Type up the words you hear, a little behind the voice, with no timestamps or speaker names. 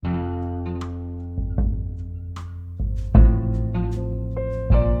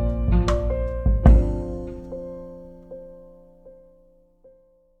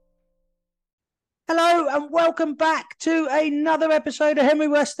and welcome back to another episode of Henry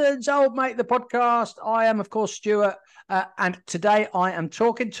Weston's Old Mate, the podcast. I am, of course, Stuart, and today I am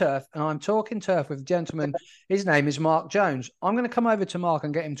talking turf, and I'm talking turf with a gentleman. His name is Mark Jones. I'm going to come over to Mark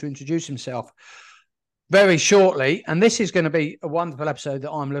and get him to introduce himself very shortly, and this is going to be a wonderful episode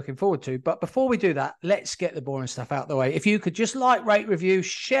that I'm looking forward to. But before we do that, let's get the boring stuff out of the way. If you could just like, rate, review,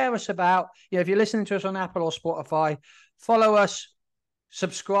 share us about, if you're listening to us on Apple or Spotify, follow us,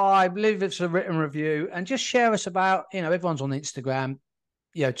 subscribe, leave us a written review, and just share us about, everyone's on Instagram,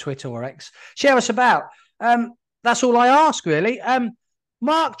 Twitter or X. Share us about. That's all I ask, really.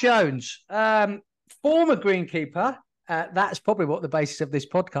 Mark Jones, former greenkeeper. That's probably what the basis of this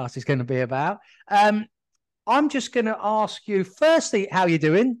podcast is going to be about. I'm just going to ask you, firstly, how you're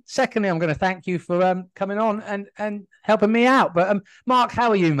doing. Secondly, I'm going to thank you for coming on and helping me out. But Mark, how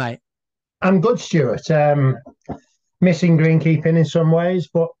are you, mate? I'm good, Stuart. Missing greenkeeping in some ways,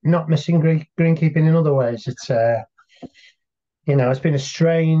 but not missing greenkeeping in other ways. It's it's been a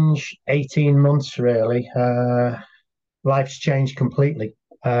strange 18 months, really. Life's changed completely.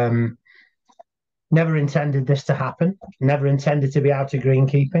 Never intended this to happen. Never intended to be out of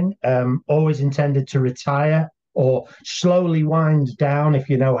greenkeeping. Always intended to retire or slowly wind down, if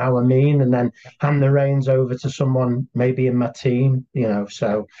you know how I mean, and then hand the reins over to someone maybe in my team,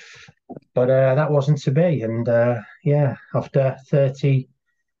 But that wasn't to be. And after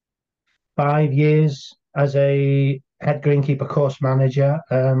 35 years as a head greenkeeper course manager,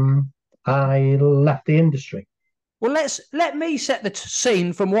 I left the industry. Well, let me set the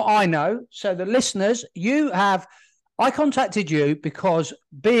scene from what I know. So the listeners, I contacted you because,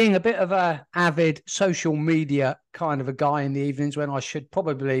 being a bit of a avid social media kind of a guy in the evenings when I should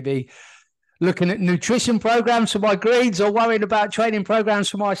probably be looking at nutrition programs for my greens or worried about training programs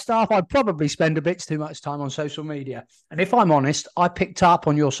for my staff, I probably spend a bit too much time on social media. And if I'm honest, I picked up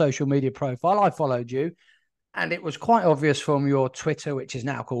on your social media profile. I followed you, and it was quite obvious from your Twitter, which is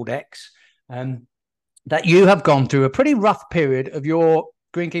now called X, that you have gone through a pretty rough period of your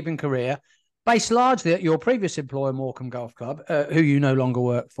greenkeeping career, based largely at your previous employer, Morecambe Golf Club, who you no longer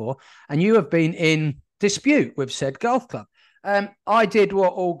work for, and you have been in dispute with said golf club. I did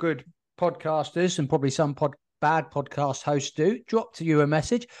what all good podcasters and probably some bad podcast hosts do, drop to you a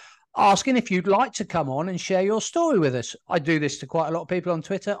message asking if you'd like to come on and share your story with us. I do this to quite a lot of people on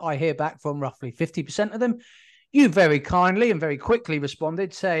Twitter. I hear back from roughly 50% of them. You very kindly and very quickly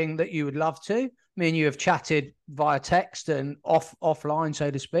responded saying that you would love to. Me and you have chatted via text and offline,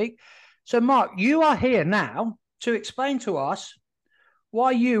 so to speak. So, Mark, you are here now to explain to us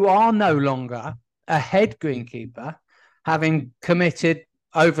why you are no longer a head greenkeeper, having committed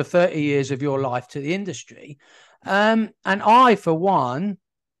over 30 years of your life to the industry. And I, for one,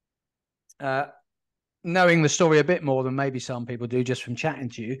 knowing the story a bit more than maybe some people do just from chatting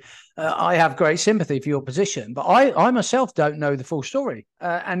to you, I have great sympathy for your position. But I myself don't know the full story.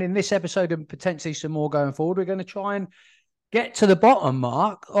 And in this episode, and potentially some more going forward, we're going to try and get to the bottom,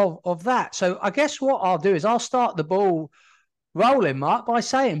 Mark, of that. So I guess what I'll do is I'll start the ball rolling, Mark, by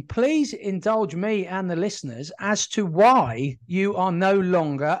saying, please indulge me and the listeners as to why you are no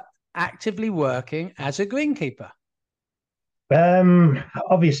longer actively working as a greenkeeper.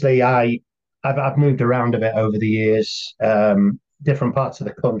 Obviously, I've moved around a bit over the years, different parts of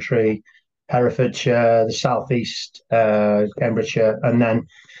the country, Herefordshire, the southeast, Cambridgeshire, and then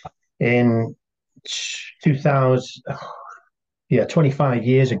in 25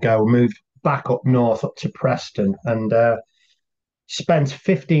 years ago, moved back up north, up to Preston, and spent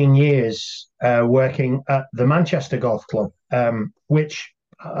 15 years working at the Manchester Golf Club, which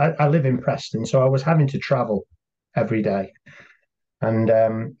I live in Preston, so I was having to travel every day. And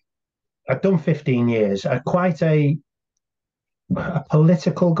I've done 15 years, quite a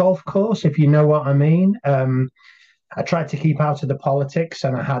political golf course, if you know what I mean. I tried to keep out of the politics,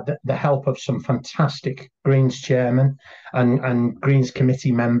 and I had the help of some fantastic Greens chairmen and Greens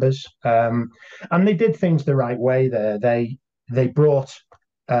committee members. And they did things the right way there. They brought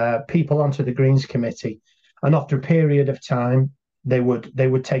people onto the Greens committee, and after a period of time, they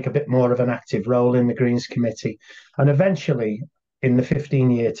would take a bit more of an active role in the Greens committee. And eventually, in the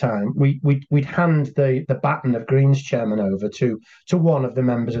 15-year time, we'd hand the baton of Greens chairman over to one of the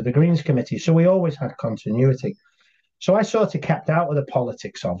members of the Greens committee. So we always had continuity. So I sort of kept out of the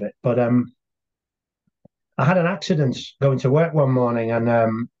politics of it. But I had an accident going to work one morning,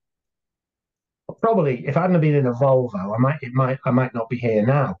 and probably if I hadn't been in a Volvo, I might not be here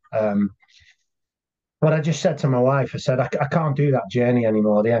now. But I just said to my wife, I said, I can't do that journey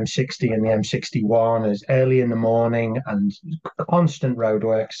anymore. The M60 and the M61 is early in the morning and constant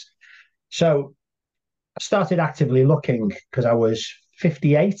roadworks. So I started actively looking because I was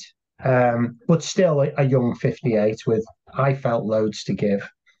 58 but still a young 58 with, I felt, loads to give.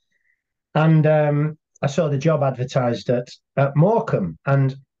 And I saw the job advertised at Morecambe,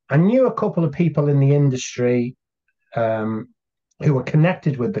 and I knew a couple of people in the industry um, who were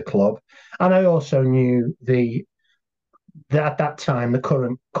connected with the club, and I also knew at that time the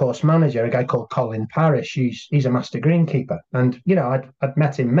current course manager, a guy called Colin Parrish. He's a master greenkeeper, and I'd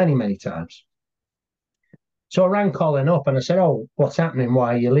met him many times. So I rang Colin up and I said, "Oh, what's happening?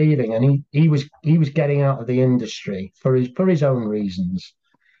 Why are you leaving?" And he was getting out of the industry for his own reasons.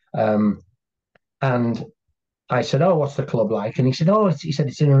 And I said, "Oh, what's the club like?" And he said, he said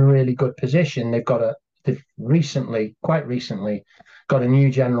it's in a really good position. They've quite recently, got a new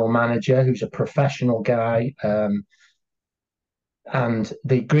general manager who's a professional guy, and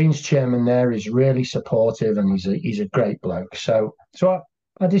the Greens chairman there is really supportive, and he's a great bloke. So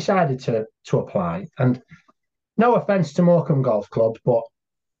I decided to apply. And no offence to Morecambe Golf Club, but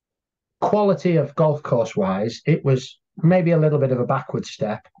quality of golf course wise, it was maybe a little bit of a backward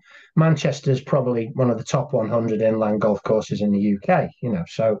step. Manchester's probably one of the top 100 inland golf courses in the UK,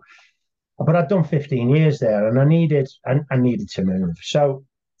 So, but I'd done 15 years there, and I needed to move. So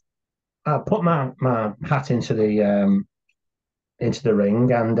I put my hat into the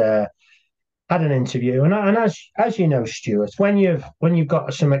ring and had an interview. And as you know, Stuart, when you've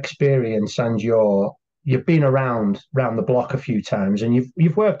got some experience and you've been around the block a few times and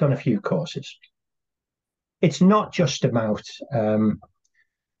you've worked on a few courses, it's not just about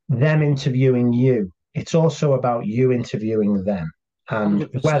them interviewing you. It's also about you interviewing them, and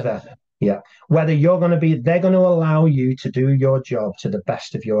 100%. whether they're going to allow you to do your job to the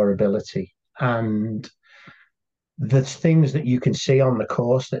best of your ability, and the things that you can see on the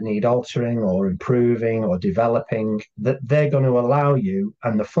course that need altering or improving or developing, that they're going to allow you,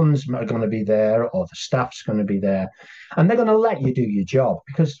 and the funds are going to be there, or the staff's going to be there, and they're going to let you do your job.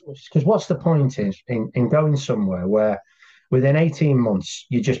 Because what's the point in going somewhere where within 18 months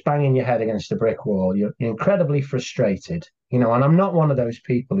you're just banging your head against a brick wall, you're incredibly frustrated, and I'm not one of those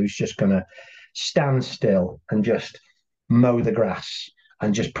people who's just going to stand still and just mow the grass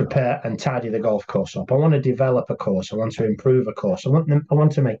and just prepare and tidy the golf course up. I want to develop a course. I want to improve a course. I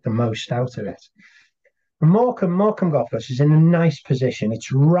want to make the most out of it. Morecambe Golf Course is in a nice position.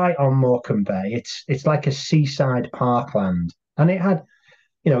 It's right on Morecambe Bay. It's like a seaside parkland, and it had,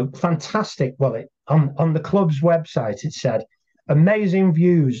 fantastic. Well, on the club's website it said amazing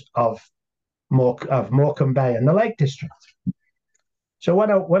views of Morecambe Bay and the Lake District. So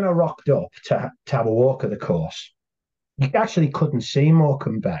when I rocked up to have a walk of the course, you actually couldn't see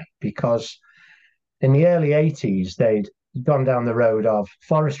Morecambe Bay, because in the early 80s, they'd gone down the road of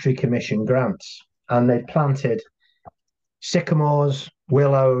Forestry Commission grants, and they'd planted sycamores,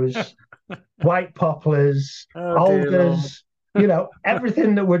 willows, white poplars, alders,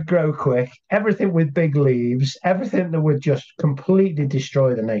 everything that would grow quick, everything with big leaves, everything that would just completely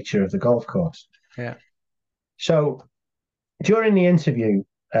destroy the nature of the golf course. Yeah. So during the interview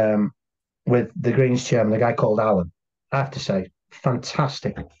with the Greens chairman, a guy called Alan, I have to say,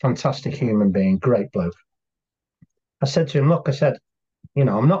 fantastic human being, great bloke. I said to him, "Look," I said,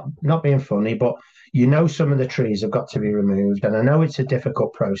 "I'm not being funny, but some of the trees have got to be removed, and I know it's a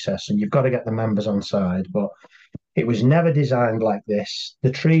difficult process, and you've got to get the members on side, but it was never designed like this.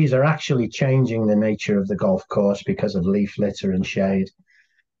 The trees are actually changing the nature of the golf course because of leaf litter and shade,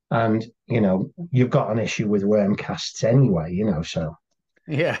 and you've got an issue with worm casts anyway, so."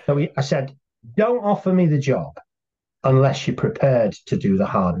 Yeah. So I said, "Don't offer me the job unless you're prepared to do the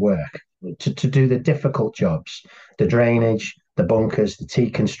hard work, to do the difficult jobs, the drainage, the bunkers, the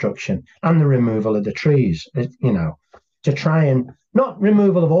tee construction, and the removal of the trees, to try and not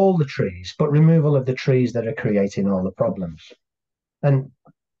removal of all the trees, but removal of the trees that are creating all the problems." And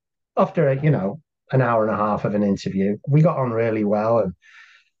after, an hour and a half of an interview, we got on really well,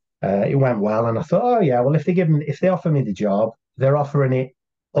 and it went well. And I thought, oh yeah, well, if they offer me the job, they're offering it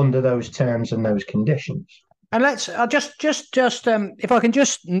under those terms and those conditions. And let's just if I can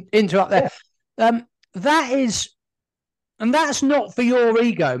just interrupt there, that is, and that's not for your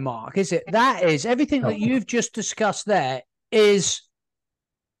ego, Mark, is it? That is everything that you've just discussed. There is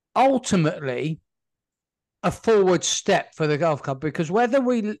ultimately a forward step for the golf club, because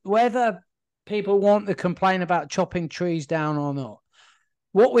whether people want to complain about chopping trees down or not,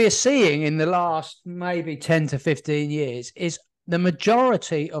 what we are seeing in the last maybe 10 to 15 years is the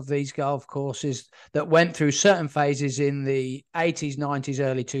majority of these golf courses that went through certain phases in the 80s, 90s,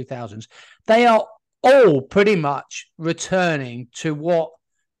 early 2000s, they are all pretty much returning to what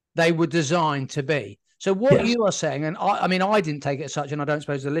they were designed to be. So what Yes. you are saying, and I mean, I didn't take it as such, and I don't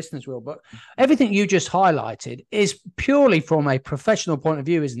suppose the listeners will, but everything you just highlighted is purely from a professional point of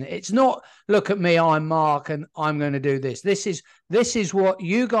view, isn't it? It's not, look at me, I'm Mark, and I'm going to do this. This is what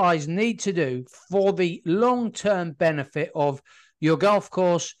you guys need to do for the long-term benefit of your golf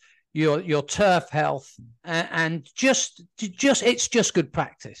course, your turf health, and just it's just good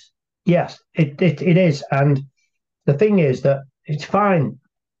practice. Yes, it is. And the thing is that it's fine.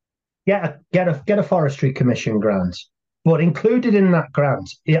 Get a forestry commission grant, but included in that grant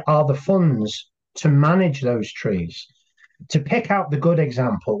are the funds to manage those trees, to pick out the good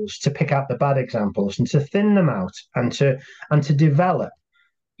examples, to pick out the bad examples, and to thin them out, and to develop,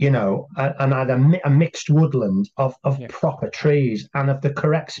 and add a mixed woodland of proper trees and of the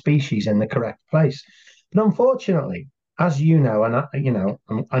correct species in the correct place. But unfortunately, as you know,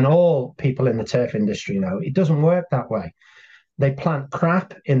 and all people in the turf industry know, it doesn't work that way. They plant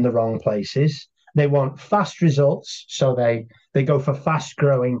crap in the wrong places. They want fast results, so they go for fast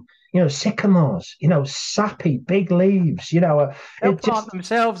growing, sycamores, sappy, big leaves. They'll plant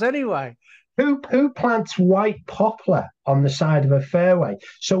themselves anyway. Who plants white poplar on the side of a fairway?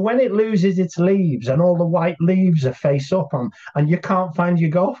 So when it loses its leaves and all the white leaves are face up on, and you can't find your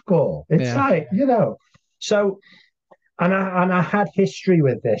golf ball, it's like, So, and I had history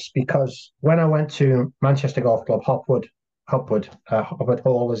with this, because when I went to Manchester Golf Club, Hopwood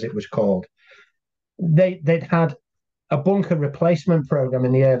Hall, as it was called, they'd had a bunker replacement program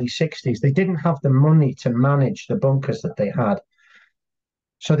in the early 60s. They didn't have the money to manage the bunkers that they had.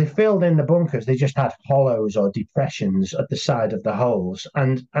 So they filled in the bunkers. They just had hollows or depressions at the side of the holes.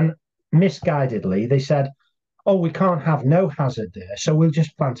 And misguidedly, they said, oh, we can't have no hazard there, so we'll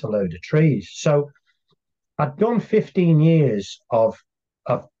just plant a load of trees. So I'd done 15 years of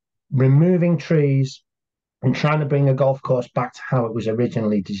removing trees and trying to bring a golf course back to how it was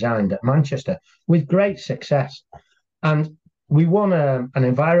originally designed at Manchester, with great success. And we won an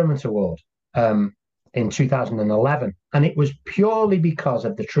environment award in 2011, and it was purely because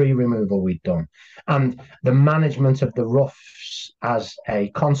of the tree removal we'd done and the management of the roughs as a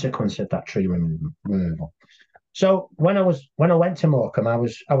consequence of that tree removal. So when I went to Morecambe, I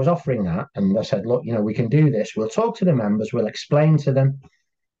was offering that, and I said, look, we can do this. We'll talk to the members. We'll explain to them,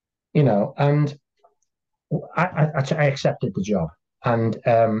 and I accepted the job. And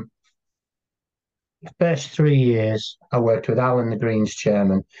the first 3 years, I worked with Alan, the Greens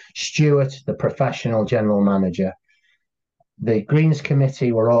chairman, Stuart, the professional general manager. The Greens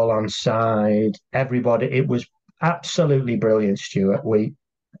committee were all on side. Everybody, it was absolutely brilliant, Stuart. We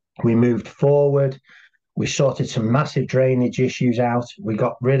moved forward. We sorted some massive drainage issues out. We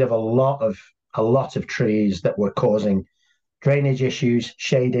got rid of a lot of trees that were causing drainage issues,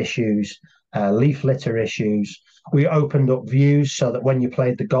 shade issues, leaf litter issues. We opened up views so that when you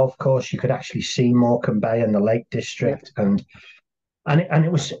played the golf course, you could actually see Morecambe Bay and the Lake District, and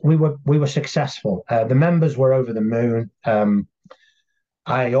it was we were successful. The members were over the moon.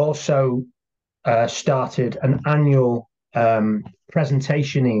 I also started an annual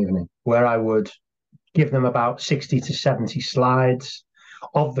presentation evening where I would give them about 60 to 70 slides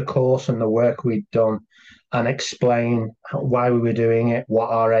of the course and the work we'd done, and explain why we were doing it, what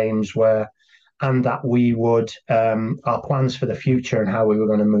our aims were, and that we would our plans for the future and how we were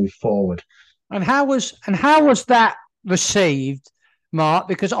going to move forward. And how was that received, Mark?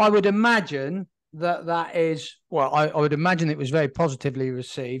 Because I would imagine that is, well, I would imagine it was very positively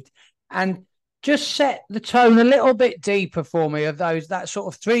received. And just set the tone a little bit deeper for me of that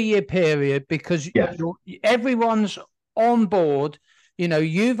sort of 3-year period, because everyone's on board.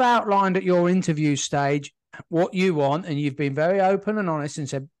 You've outlined at your interview stage what you want, and you've been very open and honest and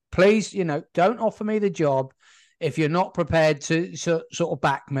said, please, don't offer me the job if you're not prepared to sort of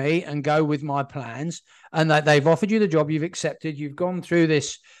back me and go with my plans. And that they've offered you the job, you've accepted, you've gone through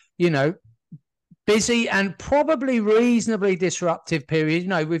this, busy and probably reasonably disruptive period,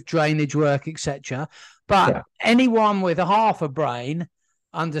 with drainage work, etc. But anyone with a half a brain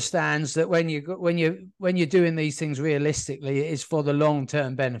understands that when you're doing these things realistically, it is for the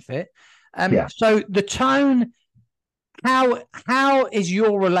long-term benefit. So the tone, how is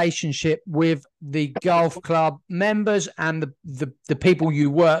your relationship with the golf club members and the people you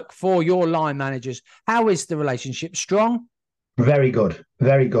work for, your line managers? How is the relationship? Strong? Very good,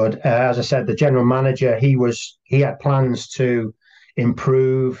 very good. As I said, the general manager, he had plans to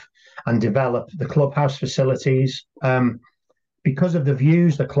improve and develop the clubhouse facilities. Because of the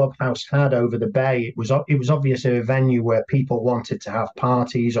views the clubhouse had over the bay, it was obviously a venue where people wanted to have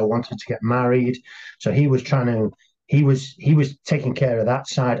parties or wanted to get married. So he was taking care of that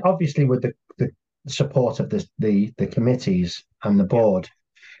side, obviously with the support of the committees and the board,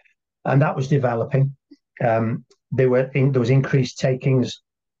 and that was developing. there was increased takings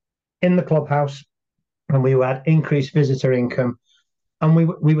in the clubhouse, and we had increased visitor income, and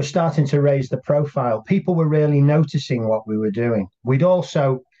we were starting to raise the profile. People were really noticing what we were doing.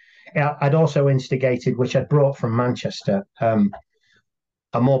 I'd also instigated, which I'd brought from Manchester,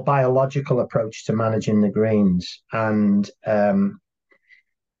 a more biological approach to managing the greens, and I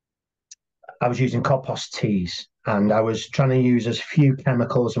was using compost teas, and I was trying to use as few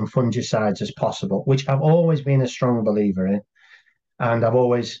chemicals and fungicides as possible, which I've always been a strong believer in, and I've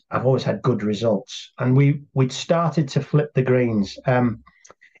always had good results. And we'd started to flip the greens. In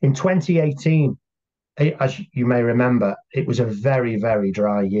 2018, as you may remember, it was a very, very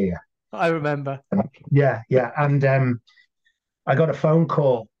dry year. I remember. Yeah, and I got a phone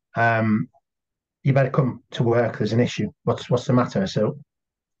call. You better come to work. There's an issue. What's the matter? So,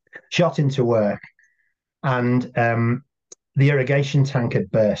 shot into work, and the irrigation tank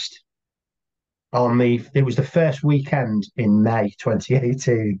had burst it was the first weekend in May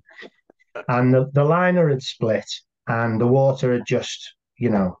 2018, and the liner had split, and the water had just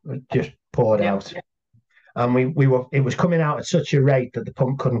poured out. And it was coming out at such a rate that the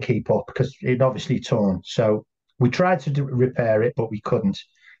pump couldn't keep up because it obviously torn. So we tried to repair it, but we couldn't.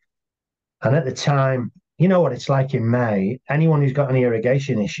 And at the time, you know what it's like in May. Anyone who's got any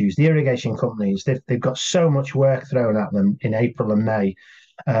irrigation issues, the irrigation companies, they've got so much work thrown at them in April and May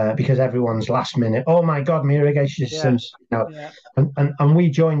because everyone's last minute. Oh my God, my irrigation systems. And we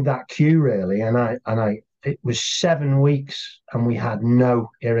joined that queue really. It was 7 weeks, and we had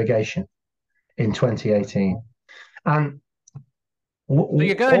no irrigation in 2018. And so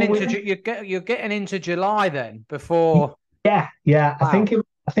you're getting into July then before. Yeah. Wow. I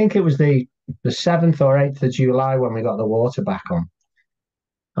think it was the 7th or 8th of July when we got the water back on,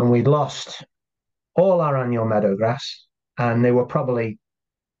 and we'd lost all our annual meadow grass, and they were probably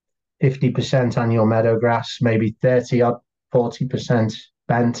 50% annual meadow grass, maybe 40%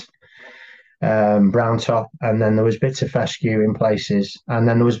 bent brown top, and then there was bits of fescue in places, and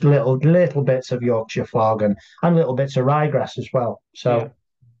then there was little bits of Yorkshire fog and little bits of ryegrass as well. So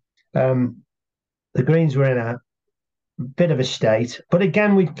the greens were in a bit of a state, but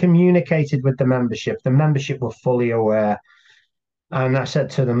again, we communicated with the membership. The membership were fully aware, and I said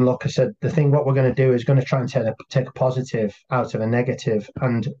to them, look, what we're going to do is going to try and take a positive out of a negative.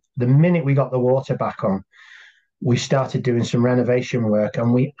 And the minute we got the water back on, we started doing some renovation work,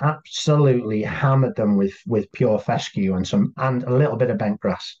 and we absolutely hammered them with pure fescue and a little bit of bent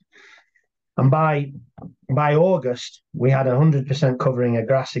grass. And by August, we had 100% covering of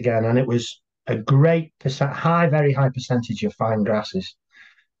grass again, and it was a great very high percentage of fine grasses.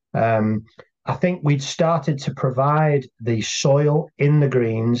 I think we'd started to provide the soil in the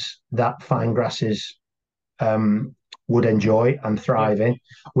greens that fine grasses would enjoy and thrive in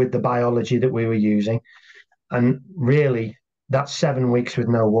with the biology that we were using. And really, that 7 weeks with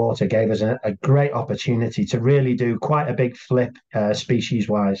no water gave us a great opportunity to really do quite a big flip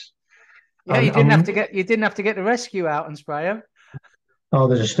species-wise. Yeah, you didn't have to get the rescue out and spray them. Oh,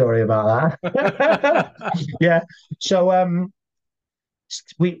 there's a story about that. Yeah. So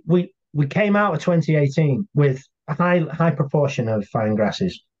we came out of 2018 with a high proportion of fine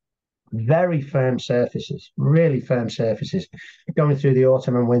grasses, very firm surfaces, really firm surfaces going through the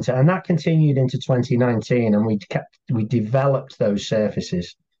autumn and winter. And that continued into 2019, and we developed those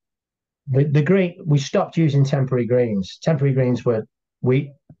surfaces. We stopped using temporary greens. Temporary greens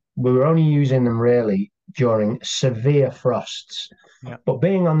we were only using them really during severe frosts. Yeah. But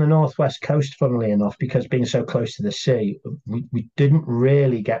being on the northwest coast, funnily enough, because being so close to the sea, we didn't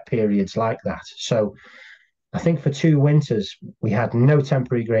really get periods like that. So I think for 2 winters, we had no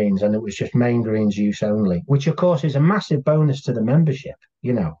temporary greens, and it was just main greens use only, which of course is a massive bonus to the membership,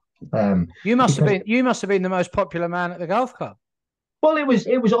 you know. You must have been the most popular man at the golf club. Well, it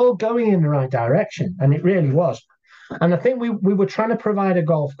was all going in the right direction, and it really was. And I think we were trying to provide a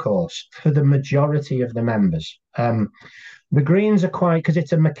golf course for the majority of the members. The greens are because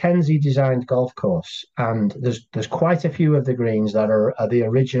it's a Mackenzie designed golf course, and there's quite a few of the greens that are the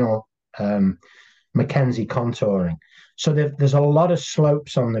original Mackenzie contouring. So there's a lot of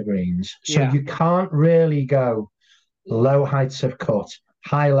slopes on the greens. So you can't really go low heights of cut,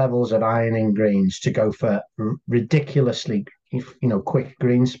 high levels of ironing greens to go for ridiculously, quick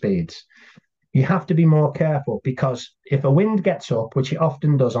green speeds. You have to be more careful, because if a wind gets up, which it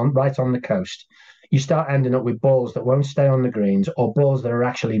often does right on the coast, you start ending up with balls that won't stay on the greens, or balls that are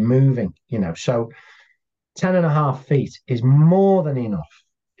actually moving, So 10.5 feet is more than enough.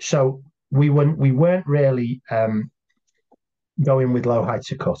 So we weren't really going with low heights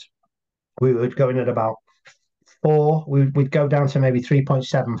of cut. We were going at about 4. We'd go down to maybe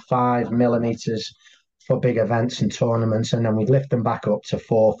 3.75 millimeters for big events and tournaments, and then we'd lift them back up to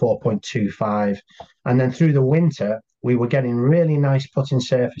 4.25. And then through the winter, we were getting really nice putting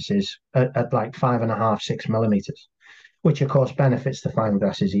surfaces at like 5.5, 6 millimeters, which of course benefits the fine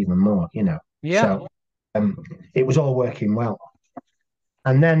grasses even more, you know. Yeah. So it was all working well.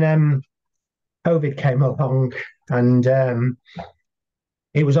 And then COVID came along, and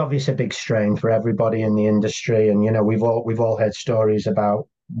it was obviously a big strain for everybody in the industry. And you know, we've all heard stories about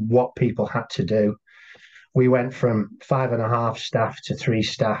what people had to do. We went from 5.5 staff to 3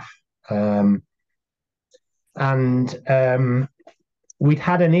 staff, and we'd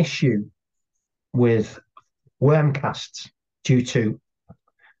had an issue with worm casts due to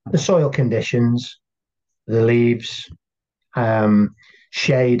the soil conditions, the leaves,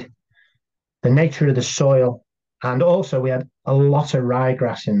 shade, the nature of the soil, and also we had a lot of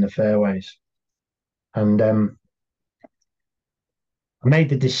ryegrass in the fairways. And I made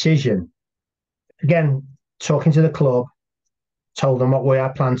the decision, again, talking to the club, told them what I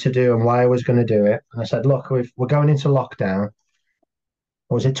planned to do and why I was going to do it. And I said, look, we're going into lockdown.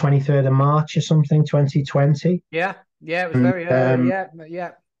 Was it 23rd of March or something, 2020? Yeah, it was very early.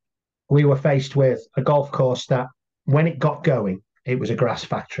 Yeah. We were faced with a golf course that, when it got going, it was a grass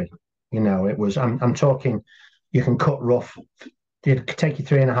factory. You know, it was, I'm talking, you can cut rough. It'd take you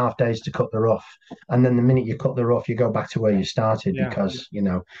 3.5 days to cut the rough. And then the minute you cut the rough, you go back to where you started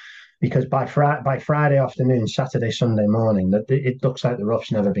because by Friday afternoon, Saturday, Sunday morning, that it looks like the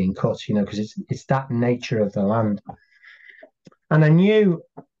rough's never been cut, you know, because it's that nature of the land. And I knew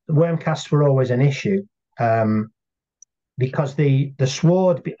the worm casts were always an issue, because the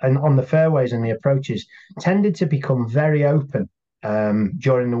sward on the fairways and the approaches tended to become very open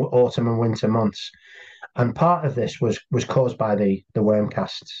during the autumn and winter months. And part of this was caused by the worm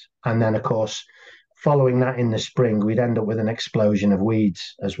casts. And then, of course, following that in the spring, we'd end up with an explosion of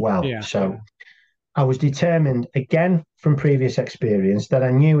weeds as well. Yeah. So I was determined, again, from previous experience, that I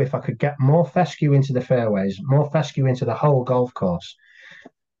knew if I could get more fescue into the fairways, more fescue into the whole golf course,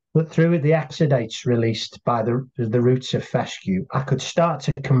 but through the exudates released by the roots of fescue, I could start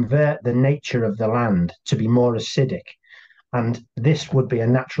to convert the nature of the land to be more acidic. And this would be a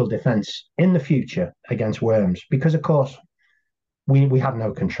natural defense in the future against worms, because, of course, we have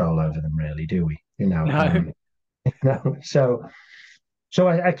no control over them, really, do we? You know, No. no. So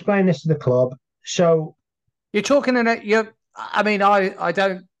I explained this to the club. So you're talking in I mean, I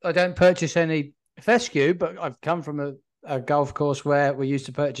don't purchase any fescue, but I've come from a golf course where we used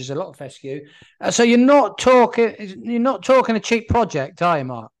to purchase a lot of fescue. So you're not talking a cheap project, are you,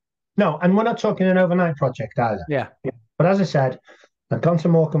 Mark? No, and we're not talking an overnight project either. Yeah. But as I said, I'd gone to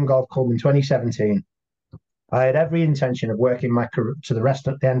Morecambe Golf Club in 2017. I had every intention of working my career to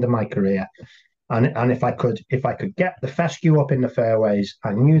the end of my career. And if I could get the fescue up in the fairways,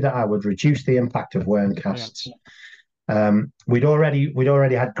 I knew that I would reduce the impact of worm casts. Yeah. We'd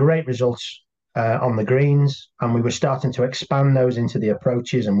already had great results on the greens, and we were starting to expand those into the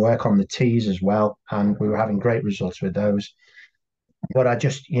approaches and work on the tees as well. And we were having great results with those. But I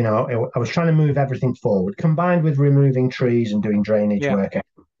just, I was trying to move everything forward, combined with removing trees and doing drainage work.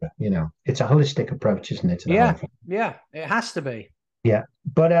 It's a holistic approach, isn't it? Yeah, it has to be. Yeah,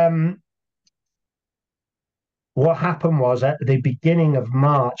 but what happened was at the beginning of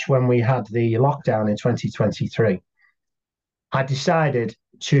March, when we had the lockdown in 2023, I decided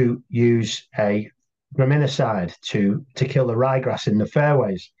to use a graminicide to kill the ryegrass in the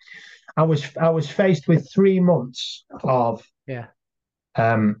fairways. I was faced with 3 months of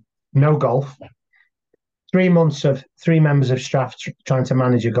no golf, 3 months of 3 members of staff trying to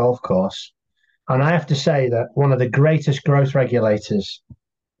manage a golf course. And I have to say that one of the greatest growth regulators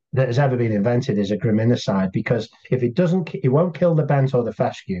that has ever been invented is a graminicide, because if it won't kill the bent or the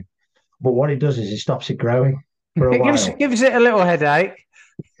fescue, but what it does is it stops it growing for a while. Gives it a little headache.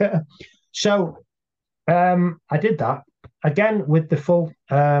 So I did that again with the full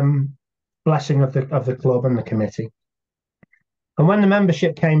blessing of the club and the committee. And when the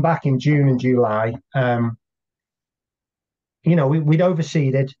membership came back in June and July, we'd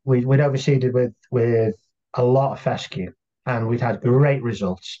overseeded. We'd overseeded with a lot of fescue, and we'd had great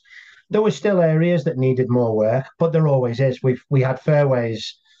results. There were still areas that needed more work, but there always is. We had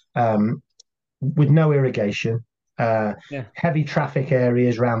fairways with no irrigation, heavy traffic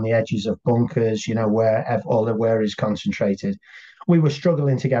areas around the edges of bunkers, where all the wear is concentrated. We were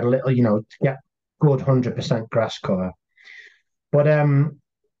struggling to get a little, to get good 100% grass cover. But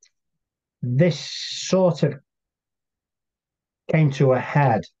this sort of came to a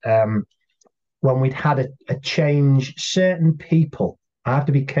head when we'd had a change. Certain people, I have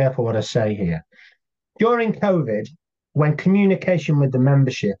to be careful what I say here. During COVID, when communication with the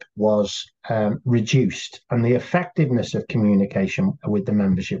membership was reduced and the effectiveness of communication with the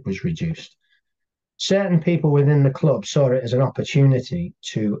membership was reduced, certain people within the club saw it as an opportunity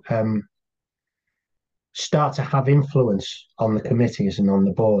to start to have influence on the committees and on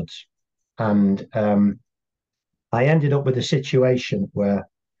the boards. And I ended up with a situation where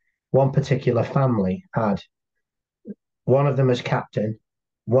one particular family had one of them as captain,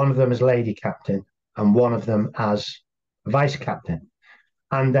 one of them as lady captain, and one of them as vice captain.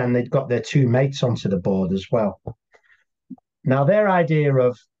 And then they'd got their two mates onto the board as well. Now, their idea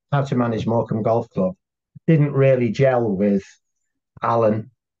of how to manage Morecambe Golf Club didn't really gel with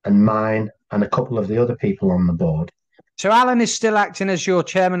Alan and mine and a couple of the other people on the board. So Alan is still acting as your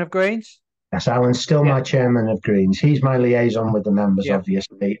chairman of Greens? Yes, Alan's still my chairman of Greens. He's my liaison with the members,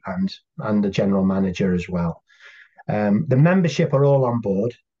 obviously, and the general manager as well. The membership are all on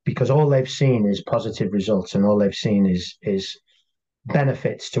board because all they've seen is positive results and all they've seen is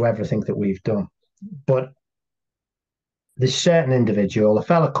benefits to everything that we've done. But this certain individual, a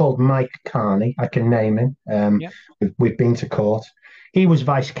fella called Mike Carney, I can name him. We've been to court. He was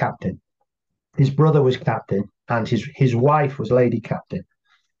vice captain. His brother was captain, and his wife was lady captain.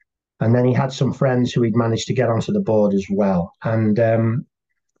 And then he had some friends who he'd managed to get onto the board as well. And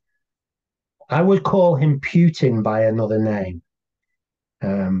I would call him Putin by another name.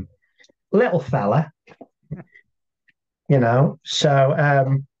 Little fella,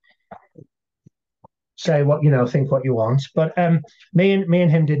 so say what, think what you want. But me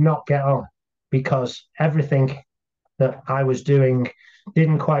and him did not get on because everything that I was doing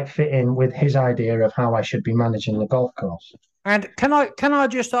didn't quite fit in with his idea of how I should be managing the golf course. And can I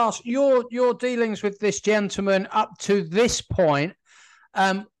just ask your dealings with this gentleman up to this point?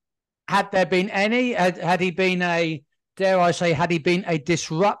 Had there been any? Had he been a, dare I say, had he been a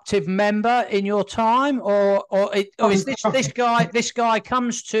disruptive member in your time, or is this guy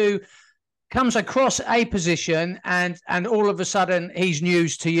comes across a position and all of a sudden he's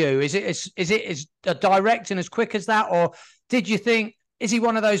news to you? Is it as direct and as quick as that, or did you think, is he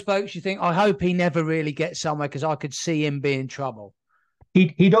one of those blokes you think, I hope he never really gets somewhere because I could see him be in trouble?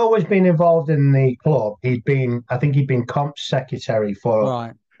 He'd always been involved in the club. I think he'd been comp secretary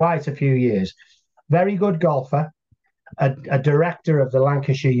for quite a few years. Very good golfer, a director of the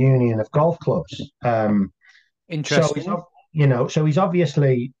Lancashire Union of Golf Clubs. Interesting. So he's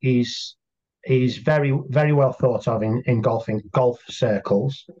obviously he's very, very well thought of in golf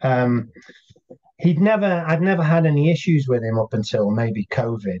circles. I'd never had any issues with him up until maybe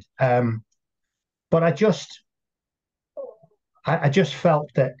COVID. But I just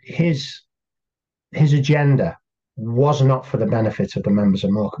felt that his agenda was not for the benefit of the members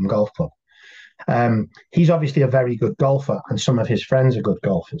of Morecambe Golf Club. He's obviously a very good golfer, and some of his friends are good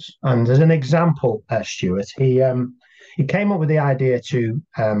golfers. And as an example, Stuart, he came up with the idea to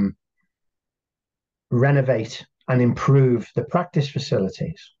renovate and improve the practice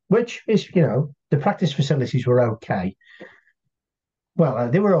facilities, which is, the practice facilities were okay. Well,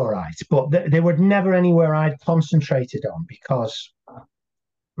 they were all right, but they were never anywhere I'd concentrated on because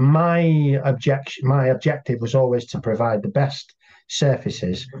my objective was always to provide the best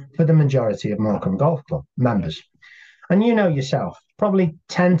surfaces for the majority of Morecambe Golf Club members. And you know yourself, probably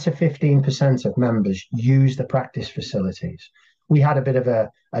 10 to 15% of members use the practice facilities. We had a bit of a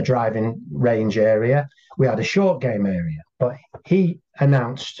driving range area. We had a short game area, but he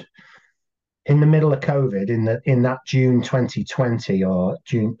announced in the middle of COVID, in that June 2020 or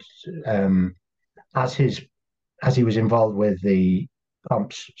June, as he was involved with the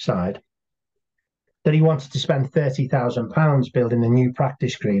comps side, that he wanted to spend £30,000 building a new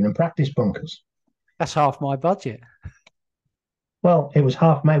practice green and practice bunkers. That's half my budget. Well, it was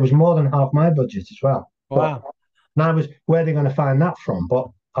more than half my budget as well. Wow. And where are they going to find that from? But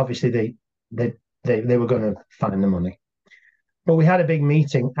obviously they were going to find the money. But we had a big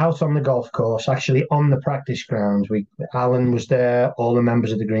meeting out on the golf course, actually on the practice grounds. Alan was there, all the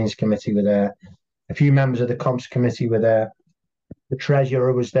members of the Greens Committee were there, a few members of the Comps Committee were there, the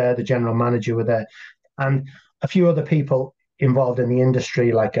treasurer was there, the general manager were there, and a few other people involved in the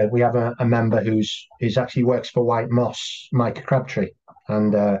industry. Like we have a member who's actually works for White Moss, Mike Crabtree,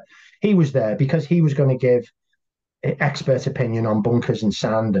 and he was there because he was going to give expert opinion on bunkers and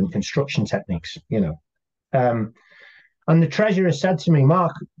sand and construction techniques, and the treasurer said to me,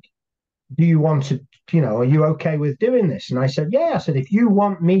 Mark, do you want to, are you okay with doing this? And I said, yeah. I said, if you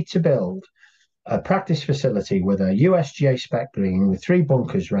want me to build a practice facility with a USGA spec green with 3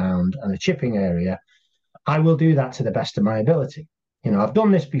 bunkers round and a chipping area, I will do that to the best of my ability. I've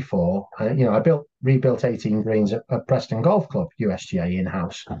done this before. I rebuilt 18 greens at Preston Golf Club, USGA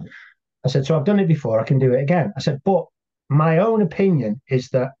in-house. I said, so I've done it before, I can do it again. I said, but my own opinion is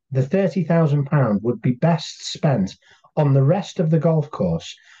that the £30,000 would be best spent on the rest of the golf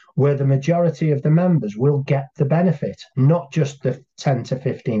course, where the majority of the members will get the benefit, not just the 10 to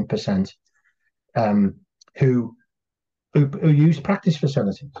 15% um, who, who use practice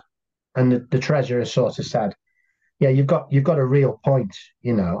facilities. And the treasurer sort of said, "Yeah, you've got a real point,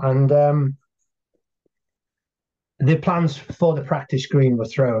 you know." And the plans for the practice green were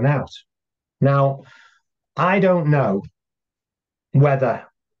thrown out. Now, I don't know whether,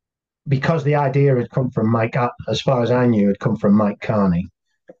 because the idea had come from Mike, as far as I knew, had come from Mike Carney.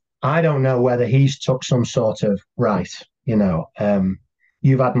 I don't know whether he's took some sort of right.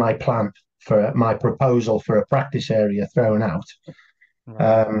 You've had my plan for my proposal for a practice area thrown out.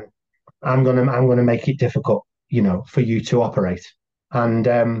 Right. I'm gonna make it difficult, for you to operate. And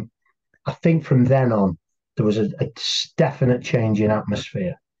I think from then on, there was a definite change in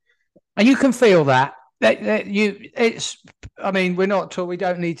atmosphere. And you can feel that. I mean, we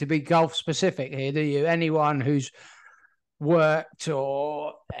don't need to be golf specific here, do you? Anyone who's worked,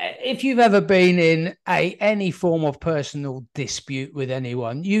 or if you've ever been in any form of personal dispute with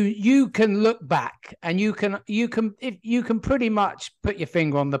anyone, you can look back and you can pretty much put your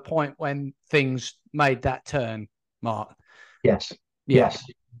finger on the point when things made that turn, Mark. Yes. Yeah. Yes.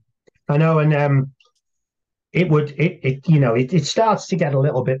 I know. And it starts to get a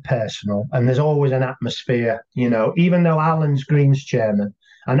little bit personal, and there's always an atmosphere, even though Alan's Greens chairman,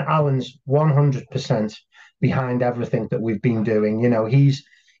 and Alan's 100% behind everything that we've been doing.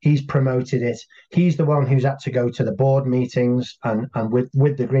 He's promoted it. He's the one who's had to go to the board meetings and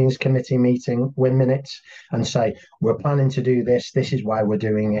with the Greens committee meeting with minutes and say, we're planning to do this. This is why we're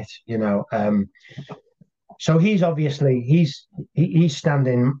doing it. So he's obviously he's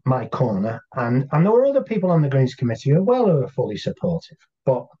standing my corner, and there were other people on the Greens committee who were fully supportive.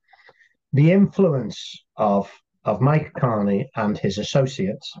 But the influence of Mike Carney and his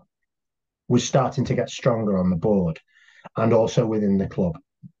associates was starting to get stronger on the board and also within the club.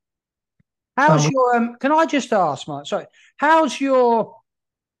 How's your can I just ask, Mike? Sorry, how's your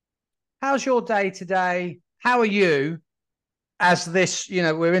day today? How are you? As this,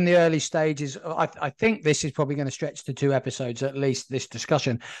 we're in the early stages. I think this is probably going to stretch to 2 episodes at least, this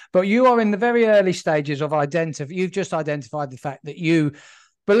discussion. But you are in the very early stages of you've just identified the fact that you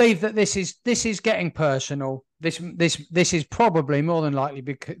believe that this is getting personal. This is probably more than likely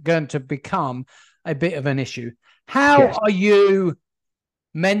going to become a bit of an issue. How are you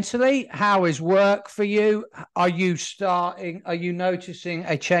mentally? How is work for you? Are you noticing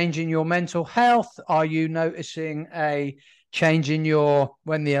a change in your mental health? Are you noticing a change in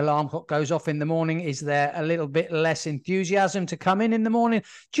when the alarm clock goes off in the morning? Is there a little bit less enthusiasm to come in the morning?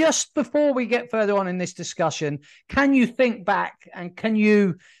 Just before we get further on in this discussion, can you think back and can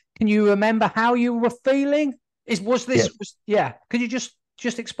you remember how you were feeling? Could you just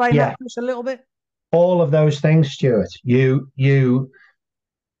explain that to us a little bit? All of those things, Stuart.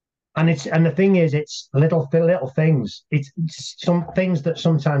 And the thing is, it's little things. It's some things that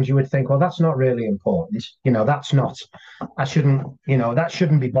sometimes you would think, well, that's not really important. That's not. That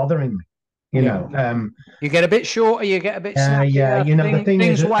shouldn't be bothering me. You get a bit shorter, you get a bit snappier. The thing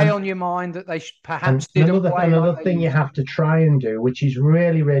things is, weigh on your mind that they perhaps didn't. Another thing you have to try and do, which is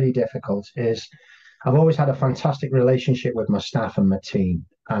really, really difficult, is I've always had a fantastic relationship with my staff and my team,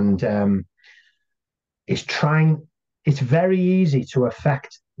 and it's very easy to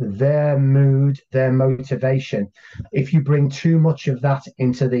affect their mood, their motivation, if you bring too much of that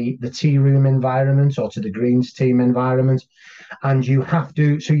into the tea room environment or to the Greens team environment, and you have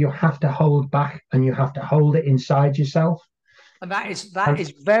to hold back and you have to hold it inside yourself. And that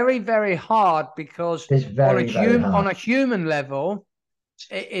is very, very hard, because on a human level,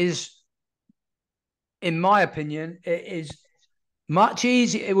 it is, in my opinion, it is much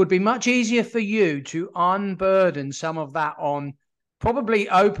easier. It would be much easier for you to unburden some of that on probably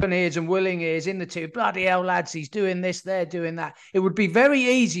open ears and willing ears in the team. Bloody hell, lads, he's doing this, they're doing that. It would be very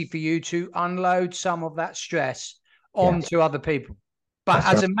easy for you to unload some of that stress onto other people. But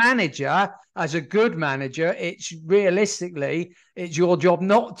as a manager, as a good manager, it's your job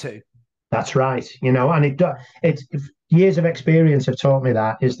not to. That's right. And it's years of experience have taught me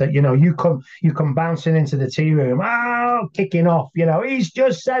that, is that, you come bouncing into the tea room, kicking off, he's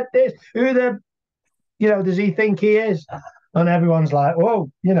just said this, does he think he is? And everyone's like,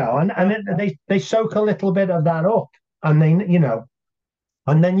 whoa, and they soak a little bit of that up, and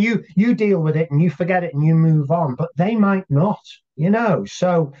and then you deal with it and you forget it and you move on, but they might not,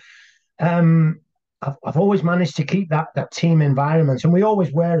 So I've always managed to keep that team environment, and we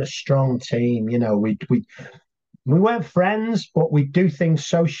always were a strong team. We weren't friends, but we do things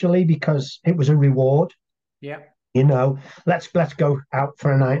socially because it was a reward. Yeah. let's go out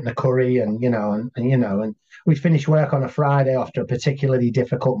for a night in the curry, and we'd finish work on a Friday after a particularly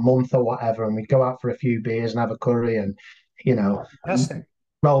difficult month or whatever, and we'd go out for a few beers and have a curry, and you know Fantastic.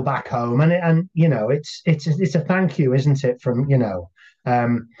 roll back home, it's a thank you, isn't it, from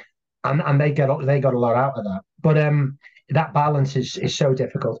and they got a lot out of that, but that balance is so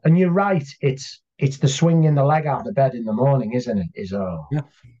difficult, and you're right, it's the swinging the leg out of the bed in the morning, isn't it? Yeah.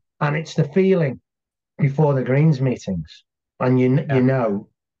 And it's the feeling before the Greens meetings, and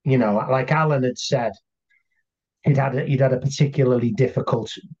Yeah. like Alan had said, he'd had a particularly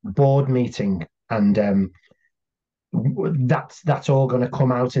difficult board meeting, and that's all going to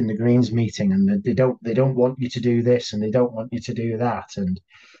come out in the Greens meeting, and they don't want you to do this, and they don't want you to do that, and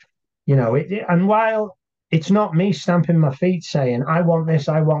and while it's not me stamping my feet saying I want this,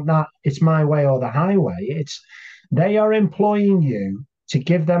 I want that, it's my way or the highway. They are employing you to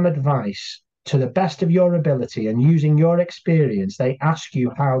give them advice to the best of your ability, and using your experience, they ask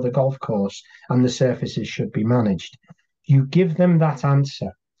you how the golf course and the surfaces should be managed. You give them that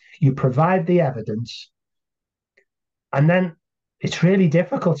answer, you provide the evidence, and then it's really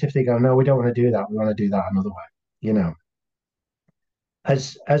difficult if they go, no, we don't want to do that. We want to do that another way. You know,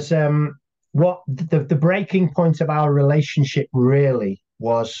 as what the breaking point of our relationship really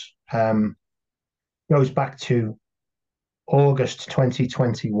was, goes back to August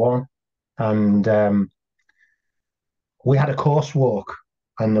 2021, and we had a course walk,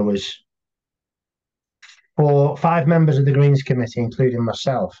 and there was five members of the Greens Committee, including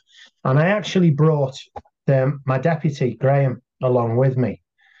myself, and I actually brought my deputy Graham along with me,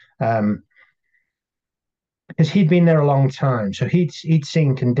 because he'd been there a long time, so he'd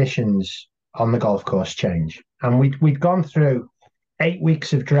seen conditions on the golf course change, and we'd gone through 8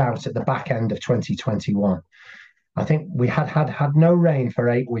 weeks of drought at the back end of 2021. I think we had no rain for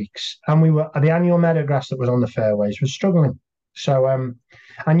 8 weeks, and the annual meadowgrass that was on the fairways was struggling. So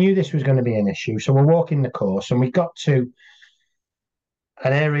I knew this was going to be an issue. So we're walking the course, and we got to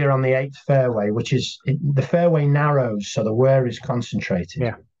an area on the eighth fairway, which is the fairway narrows, so the wear is concentrated.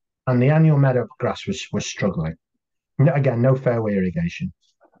 Yeah. And the annual meadowgrass was struggling. Again, no fairway irrigation.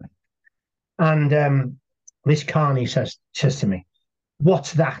 And this Carney says to me,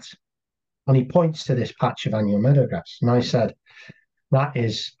 "What's that?" And he points to this patch of annual meadowgrass. And I said, "That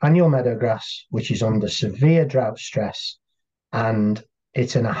is annual meadowgrass, which is under severe drought stress, and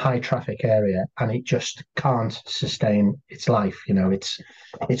it's in a high traffic area, and it just can't sustain its life.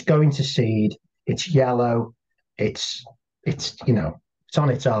 It's going to seed. It's yellow. It's on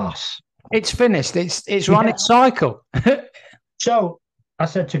its arse. It's finished. It's run its cycle." So I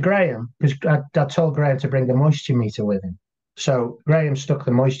said to Graham, because I told Graham to bring the moisture meter with him. So Graham stuck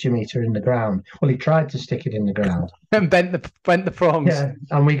the moisture meter in the ground. Well, he tried to stick it in the ground and bent the prongs. Yeah,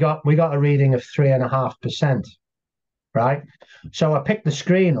 and we got a reading of 3.5%. Right. So I picked the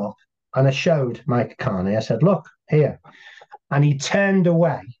screen up and I showed Mike Carney. I said, "Look here," and he turned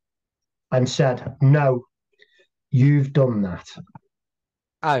away and said, "No, you've done that."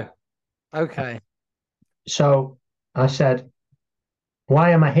 Oh, okay. So I said,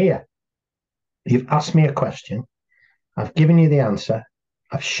 "Why am I here? You've asked me a question. I've given you the answer.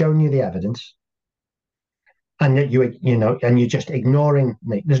 I've shown you the evidence, and yet and you're just ignoring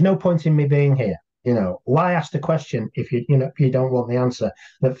me. There's no point in me being here. Why ask the question if you don't want the answer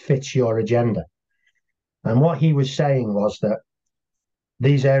that fits your agenda?" And what he was saying was that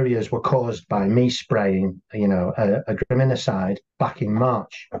these areas were caused by me spraying, a graminicide back in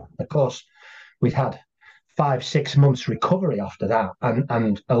March. Of course, we'd had 5-6 months recovery after that,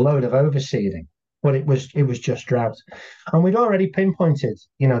 and a load of overseeding, but it was just drought, and we'd already pinpointed,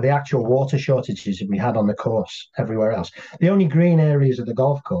 the actual water shortages that we had on the course everywhere else. The only green areas of the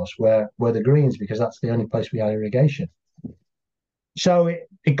golf course were the greens, because that's the only place we had irrigation. So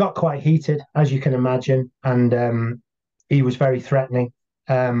it got quite heated, as you can imagine, and he was very threatening.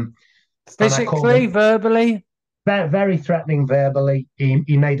 Physically, verbally? Very threatening verbally.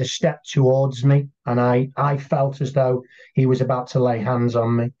 He made a step towards me, and I felt as though he was about to lay hands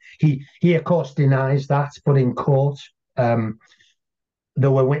on me. He of course denies that, but in court, there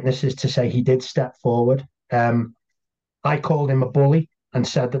were witnesses to say he did step forward. I called him a bully and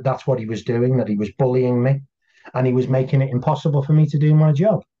said that that's what he was doing, that he was bullying me, and he was making it impossible for me to do my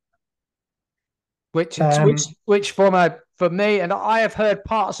job. Which for me, and I have heard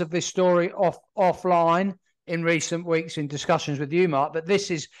parts of this story offline in recent weeks in discussions with you, Mark, but this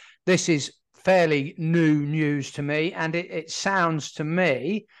is fairly new news to me, and it sounds to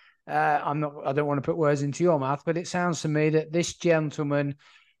me, I don't want to put words into your mouth, but it sounds to me that this gentleman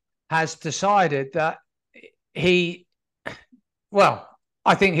has decided that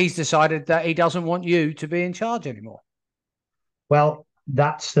I think he's decided that he doesn't want you to be in charge anymore. Well,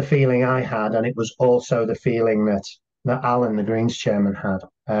 that's the feeling I had, and it was also the feeling that Alan, the Greens chairman, had.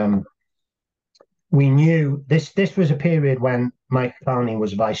 We knew this was a period when Mike Carney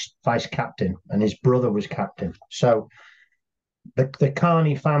was vice captain and his brother was captain. So the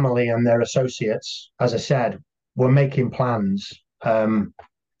Carney family and their associates, as I said, were making plans to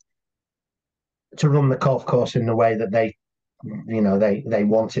run the golf course in the way that they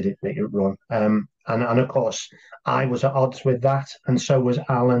wanted it to run. And of course, I was at odds with that, and so was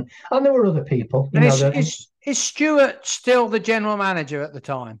Alan, and there were other people. And is Stuart still the general manager at the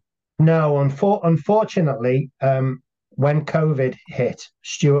time? No, unfortunately, when COVID hit,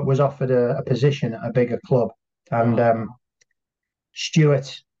 Stuart was offered a position at a bigger club, and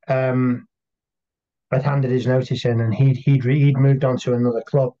Stuart had handed his notice in, and he'd moved on to another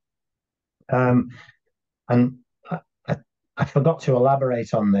club. And I forgot to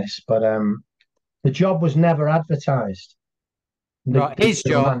elaborate on this, but the job was never advertised. His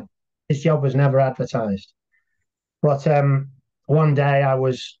job was never advertised. But one day I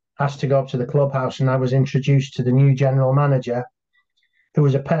was asked to go up to the clubhouse, and I was introduced to the new general manager, who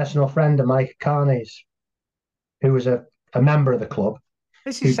was a personal friend of Mike Carney's, who was a member of the club.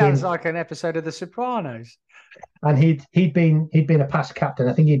 This sounds like an episode of The Sopranos. And he'd been a past captain.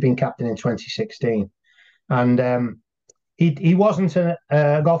 I think he'd been captain in 2016, and he wasn't a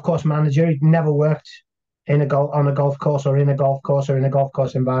golf course manager. He'd never worked on a golf course or in a golf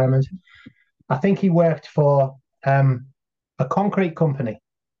course environment. I think he worked for a concrete company.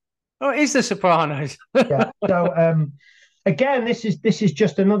 Oh, it is The Sopranos. Yeah. So again, this is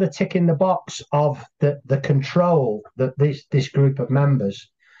just another tick in the box of the control that this group of members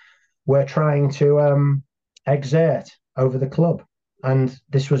were trying to exert over the club, and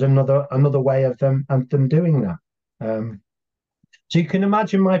this was another way of them doing that. So you can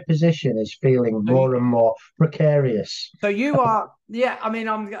imagine my position is feeling more and more precarious. So you are, yeah. I mean,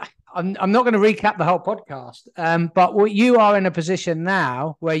 I'm not going to recap the whole podcast, but you are in a position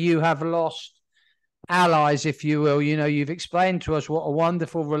now where you have lost allies, if you will. You know, you've explained to us what a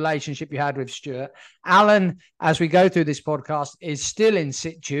wonderful relationship you had with Stuart. Alan, as we go through this podcast, is still in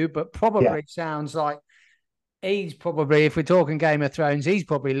situ, but probably sounds like he's probably, if we're talking Game of Thrones, he's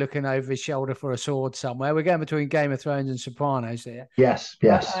probably looking over his shoulder for a sword somewhere. We're going between Game of Thrones and Sopranos here. Yes.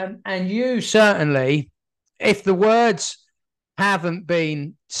 And you certainly, if the words haven't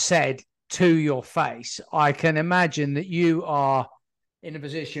been said to your face, I can imagine that you are in a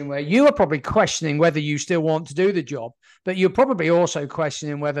position where you are probably questioning whether you still want to do the job, but you're probably also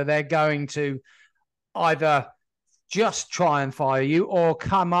questioning whether they're going to either just try and fire you or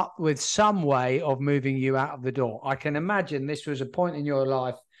come up with some way of moving you out of the door. I can imagine this was a point in your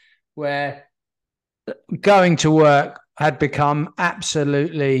life where going to work had become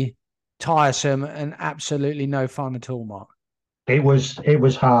absolutely tiresome and absolutely no fun at all, Mark. It was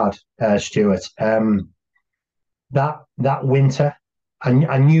hard, Stuart. That winter,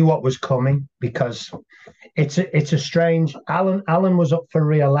 I knew what was coming, because it's a strange. Alan was up for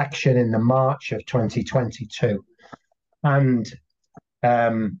re-election in the March of 2022, and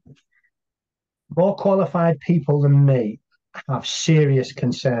more qualified people than me have serious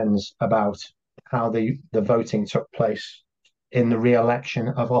concerns about how the voting took place in the re-election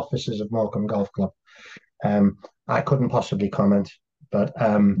of officers of Morecambe Golf Club. I couldn't possibly comment, but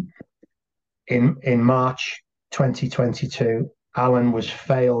in March 2022, Alan was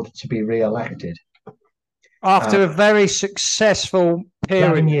failed to be re-elected after a very successful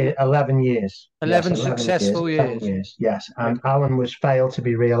period. 11 years. 11 successful years. Yes, and Alan was failed to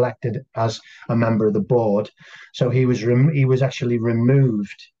be re-elected as a member of the board, so he was actually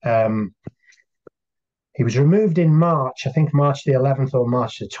removed. He was removed in March, I think March the 11th or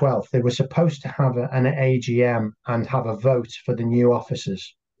March the 12th. They were supposed to have an AGM and have a vote for the new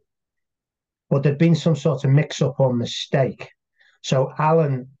officers, but there'd been some sort of mix-up or mistake. So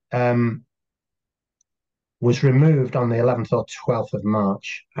Alan was removed on the 11th or 12th of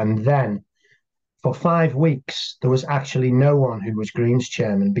March. And then for 5 weeks, there was actually no one who was Greens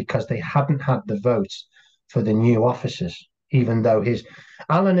chairman, because they hadn't had the vote for the new officers, even though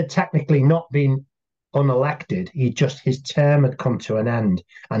Alan had technically not been unelected. His term had come to an end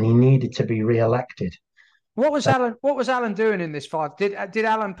and he needed to be re-elected. What was Alan doing in this fight? Did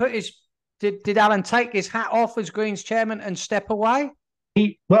Alan did Alan take his hat off as Greens chairman and step away?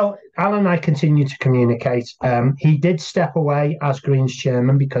 Alan and I continued to communicate. He did step away as Greens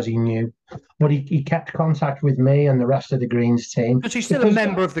chairman because he knew, but he kept contact with me and the rest of the Greens team. But he's still a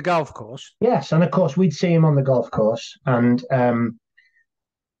member of the golf course. Yes, and of course we'd see him on the golf course, and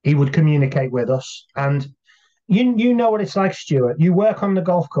he would communicate with us. And You know what it's like, Stuart. You work on the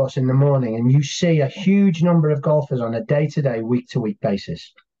golf course in the morning and you see a huge number of golfers on a day-to-day, week-to-week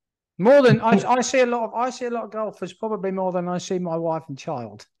basis. More than I see a lot of golfers, probably more than I see my wife and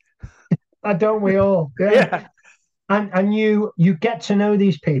child. Don't we all? Yeah. Yeah. And you get to know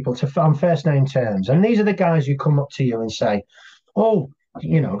these people on first name terms. And these are the guys who come up to you and say, oh,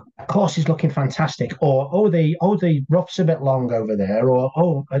 course is looking fantastic, or the rough's a bit long over there,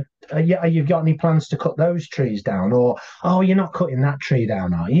 or you've got any plans to cut those trees down, or oh, you're not cutting that tree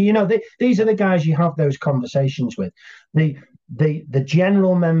down, are you? These are the guys you have those conversations with. The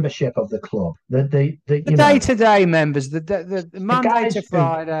general membership of the club, the day-to-day members, the Monday to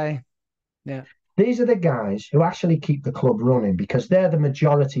Friday. Yeah. These are the guys who actually keep the club running because they're the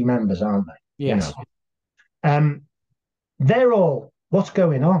majority members, aren't they? Yes. They're all, what's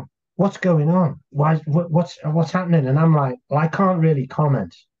going on? What's going on? What's happening? And I'm like, well, I can't really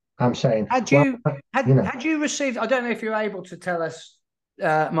comment. I'm saying, had you received? I don't know if you're able to tell us,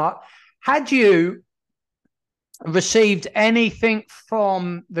 Mark. Had you received anything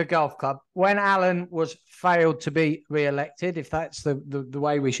from the golf club when Alan was failed to be re-elected, if that's the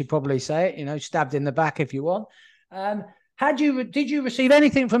way we should probably say it, stabbed in the back if you want. Did you receive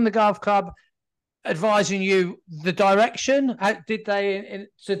anything from the golf club advising you the direction? Did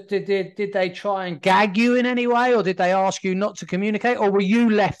they try and gag you in any way, or did they ask you not to communicate, or were you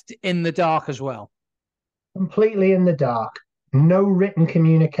left in the dark as well? Completely in the dark. No written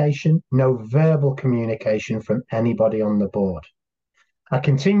communication, no verbal communication from anybody on the board. I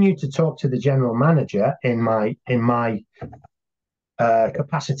continued to talk to the general manager in my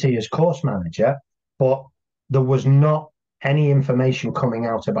capacity as course manager, but there was not any information coming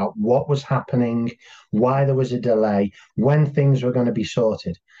out about what was happening, why there was a delay, when things were going to be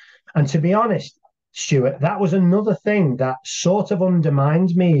sorted. And to be honest, Stuart, that was another thing that sort of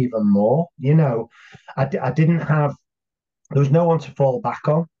undermined me even more. I didn't have. There was no one to fall back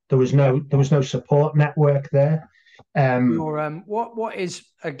on. There was no support network there. What is,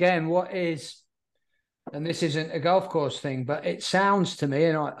 and this isn't a golf course thing, but it sounds to me,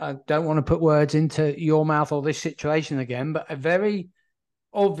 and I don't want to put words into your mouth or this situation again, but a very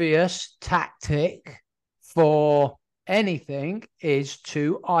obvious tactic for anything is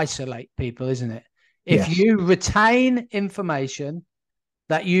to isolate people, isn't it? If you retain information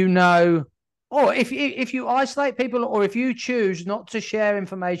that or if you isolate people, or if you choose not to share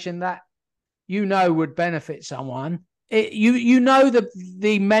information that would benefit someone,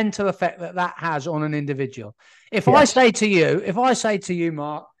 the mental effect that has on an individual. If I say to you,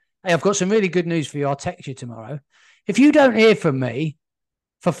 Mark, hey, I've got some really good news for you, I'll text you tomorrow. If you don't hear from me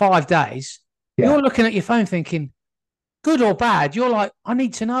for 5 days, you're looking at your phone thinking, good or bad, you're like, I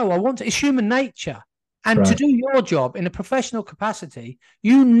need to know. It's human nature. And to do your job in a professional capacity,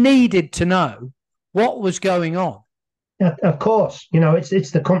 you needed to know what was going on. Yeah, of course,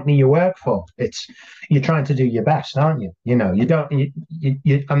 it's the company you work for. You're trying to do your best, aren't you? You don't.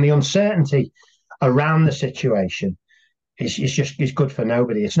 And the uncertainty around the situation is good for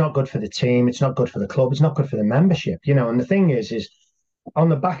nobody. It's not good for the team. It's not good for the club. It's not good for the membership. And the thing is on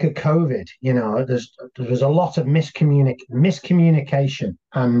the back of COVID, there's a lot of miscommunication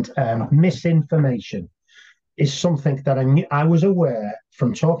and misinformation is something that I was aware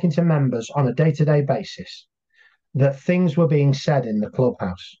from talking to members on a day-to-day basis, that things were being said in the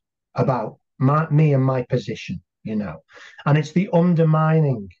clubhouse about me and my position, and it's the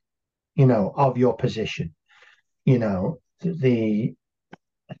undermining, of your position,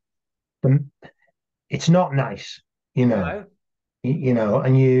 it's not nice, No.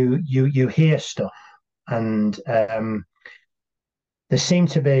 And you hear stuff, and there seemed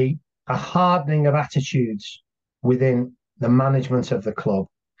to be a hardening of attitudes within the management of the club,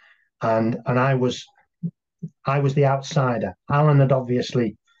 and I was the outsider. Alan had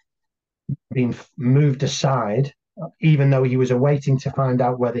obviously been moved aside, even though he was awaiting to find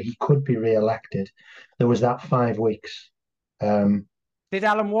out whether he could be re-elected. There was that 5 weeks. Did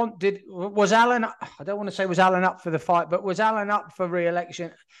Alan was Alan, I don't want to say was Alan up for the fight, but was Alan up for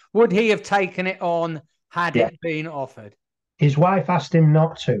re-election? Would he have taken it on had it been offered? His wife asked him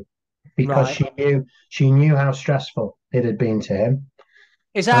not to, because she knew how stressful it had been to him.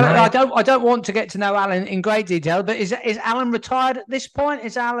 Is Alan? I don't want to get to know Alan in great detail, but is Alan retired at this point?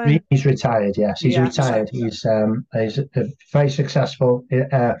 Is Alan? He's retired. Yes, he's retired. He's a very successful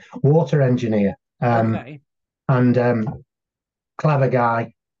water engineer, and clever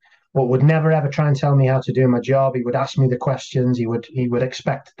guy. But would never ever try and tell me how to do my job. He would ask me the questions. He would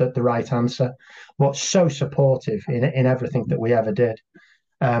expect the right answer. But so supportive in everything that we ever did.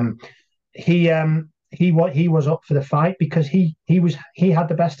 He he was up for the fight because he had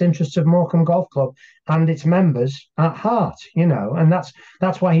the best interests of Morecambe Golf Club and its members at heart, and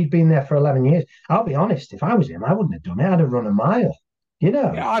that's why he'd been there for 11 years. I'll be honest, if I was him, I wouldn't have done it. I'd have run a mile,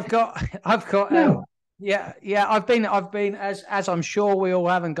 Yeah, I've got, No. yeah. I've been, as I'm sure we all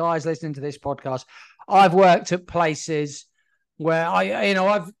have, and guys listening to this podcast, I've worked at places where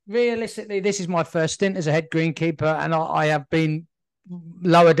I've realistically, this is my first stint as a head greenkeeper, and I have been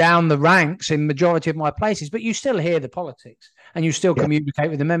lower down the ranks in majority of my places, but you still hear the politics and you still communicate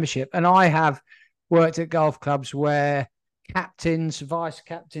with the membership. And I have worked at golf clubs where captains, vice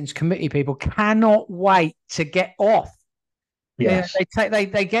captains, committee people cannot wait to get off. Yes.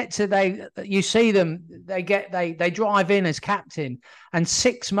 You see them, they drive in as captain, and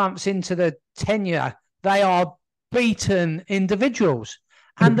 6 months into the tenure, they are beaten individuals.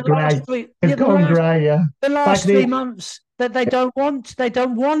 And the last three, it's gone grey, yeah. The last 3 months that they don't want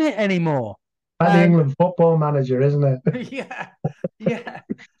it anymore. Like the England football manager, isn't it? Yeah, yeah.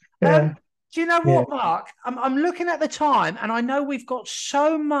 Yeah. Do you know what, Mark? I'm looking at the time, and I know we've got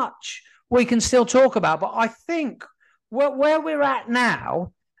so much we can still talk about, but I think where we're at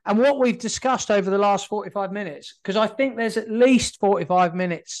now and what we've discussed over the last 45 minutes, because I think there's at least 45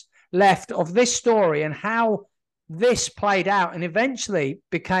 minutes left of this story and how this played out and eventually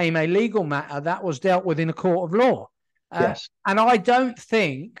became a legal matter that was dealt with in a court of law. Yes. And I don't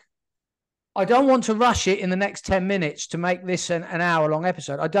want to rush it in the next 10 minutes to make this an hour-long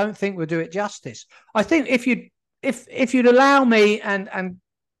episode. I don't think we'll do it justice. I think if you'd allow me, and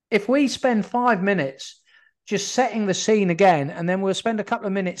if we spend 5 minutes just setting the scene again, and then we'll spend a couple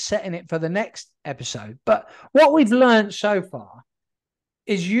of minutes setting it for the next episode. But what we've learned so far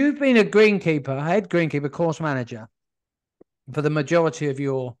is you've been a greenkeeper, head greenkeeper, course manager for the majority of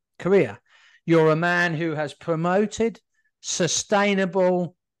your career. You're a man who has promoted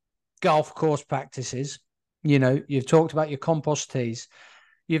sustainable golf course practices. You've talked about your compost teas.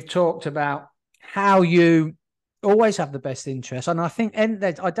 You've talked about how you always have the best interest. And I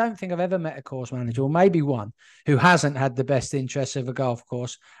don't think I've ever met a course manager, or maybe one, who hasn't had the best interests of a golf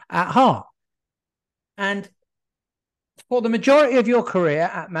course at heart. And for the majority of your career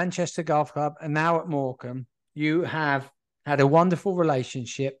at Manchester Golf Club and now at Morecambe, you have had a wonderful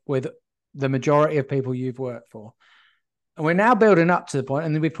relationship with the majority of people you've worked for. And we're now building up to the point,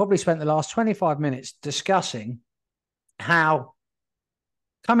 and we've probably spent the last 25 minutes discussing how,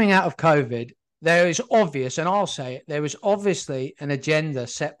 coming out of COVID, there is obvious, and I'll say it, there was obviously an agenda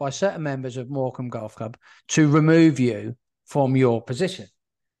set by certain members of Morecambe Golf Club to remove you from your position.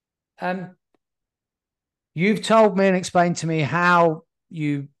 You've told me and explained to me how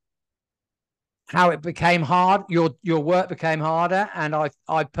it became hard, your work became harder. And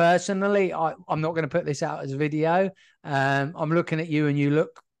I personally, I'm not going to put this out as a video. I'm looking at you and you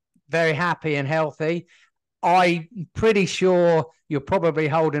look very happy and healthy. I'm pretty sure you're probably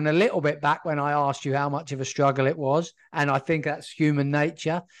holding a little bit back when I asked you how much of a struggle it was. And I think that's human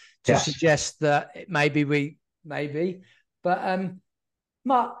nature to suggest that maybe. But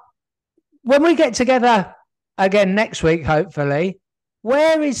Mark, when we get together again next week, hopefully,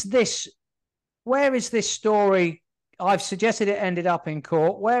 where is this story? I've suggested it ended up in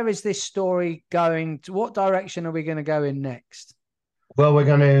court. Where is this story going? To what direction are we going to go in next? Well, we're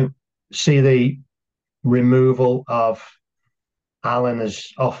going to see the removal of Alan as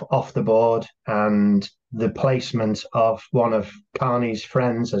off the board, and the placement of one of Carney's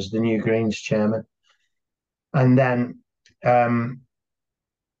friends as the new Greens chairman, and then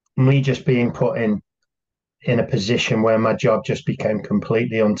me just being put in a position where my job just became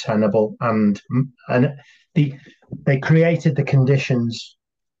completely untenable, and they created the conditions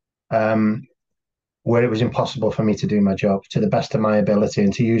where it was impossible for me to do my job to the best of my ability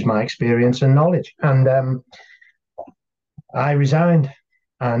and to use my experience and knowledge. And I resigned.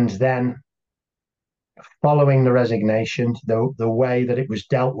 And then, following the resignation, the way that it was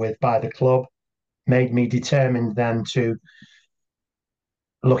dealt with by the club made me determined then to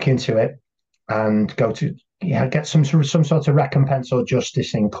look into it and go to get some sort of recompense or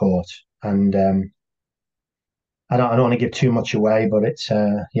justice in court. And I don't want to give too much away, but it's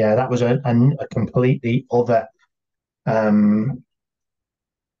that was a completely other 9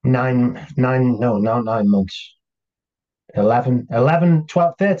 months, 11,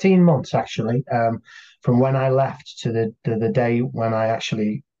 12, 13 months actually, from when I left to the day when I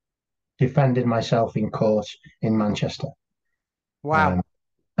actually defended myself in court in Manchester. Wow.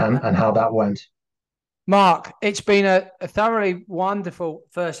 And how that went. Mark, it's been a thoroughly wonderful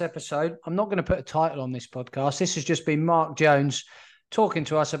first episode. I'm not going to put a title on this podcast. This has just been Mark Jones talking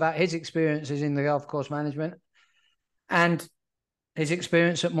to us about his experiences in the golf course management. And his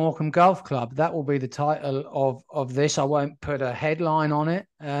experience at Morecambe Golf Club. That will be the title of this. I won't put a headline on it.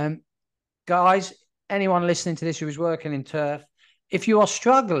 Guys, anyone listening to this who is working in turf, if you are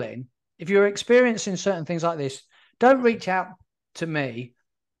struggling, if you're experiencing certain things like this, don't reach out to me,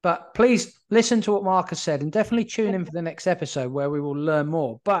 but please listen to what Mark has said and definitely tune in for the next episode where we will learn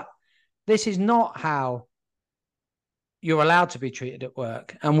more. But this is not how you're allowed to be treated at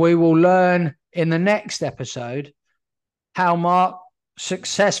work. And we will learn in the next episode how Mark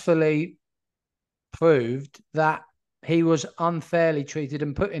successfully proved that he was unfairly treated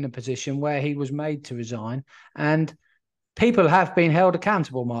and put in a position where he was made to resign. And people have been held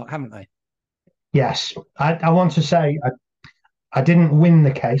accountable, Mark, haven't they? Yes. I want to say I didn't win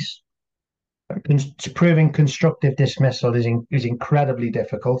the case. Proving constructive dismissal is incredibly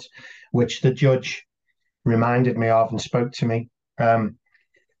difficult, which the judge reminded me of and spoke to me. I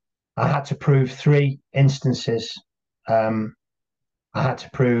had to prove 3 instances. I had to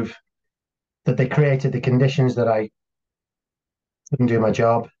prove that they created the conditions that I couldn't do my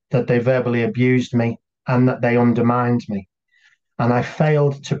job, that they verbally abused me, and that they undermined me. And I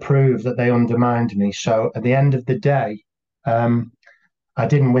failed to prove that they undermined me. So at the end of the day, I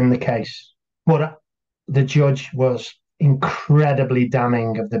didn't win the case. But the judge was incredibly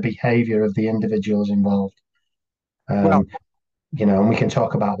damning of the behaviour of the individuals involved. Well, and we can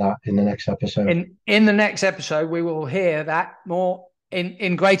talk about that in the next episode. In the next episode, we will hear that more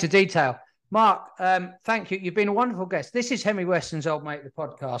in greater detail. Mark, thank you. You've been a wonderful guest. This is Henry Weston's Old Mate, the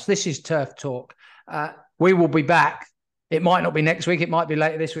podcast. This is Turf Talk. We will be back. It might not be next week. It might be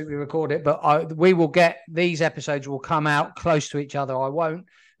later this week we record it, but we will these episodes will come out close to each other. I won't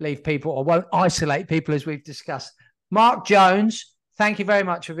leave people, I won't isolate people as we've discussed. Mark Jones, thank you very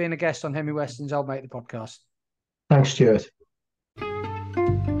much for being a guest on Henry Weston's Old Mate, the podcast. Thanks, Stuart.